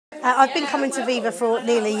I've been coming to Viva for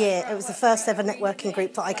nearly a year. It was the first ever networking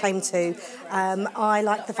group that I came to. I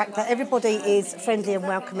like the fact that everybody is friendly and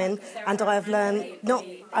welcoming, and I have learned not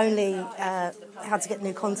only how to get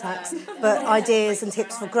new contacts, but ideas and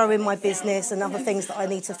tips for growing my business and other things that I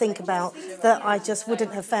need to think about that I just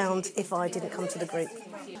wouldn't have found if I didn't come to the group.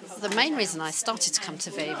 The main reason I started to come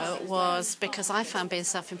to Viva was because I found being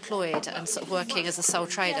self-employed and sort of working as a sole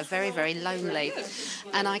trader very, very lonely.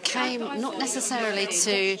 And I came not necessarily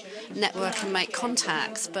to network and make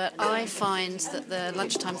contacts, but I find that the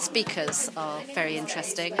lunchtime speakers are very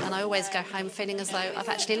interesting, and I always go home feeling as though I've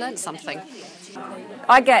actually learned something.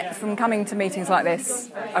 I get from coming to meetings like this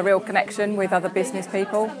a real connection with other business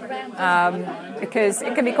people, because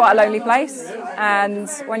it can be quite a lonely place, and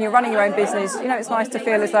when you're running your own business, it's nice to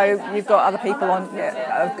feel as though you've got other people on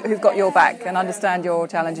who've got your back and understand your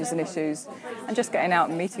challenges and issues, and just getting out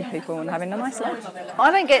and meeting people and having a nice lunch.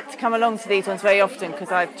 I don't get to come along to these ones very often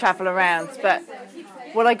because I travel around, but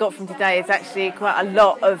what I got from today is actually quite a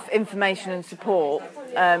lot of information and support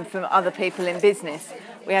from other people in business.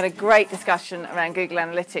 We had a great discussion around Google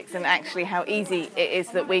Analytics and actually how easy it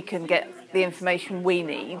is that we can get the information we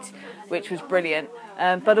need, which was brilliant,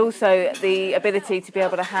 but also the ability to be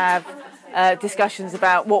able to have discussions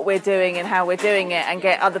about what we're doing and how we're doing it and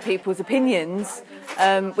get other people's opinions,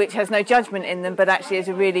 which has no judgment in them, but actually is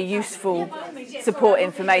a really useful support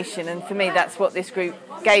information. And for me, that's what this group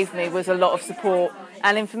gave me, was a lot of support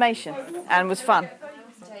and information, and was fun.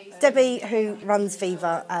 Debbie, who runs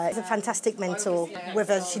Viva, is a fantastic mentor,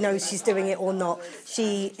 whether she knows she's doing it or not.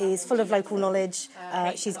 She is full of local knowledge.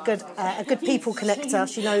 She's a good people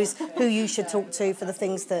connector. She knows who you should talk to for the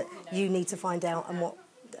things that you need to find out and what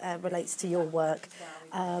relates to your work.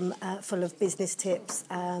 Full of business tips,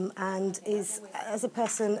 and is, as a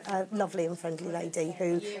person, a lovely and friendly lady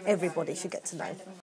who everybody should get to know.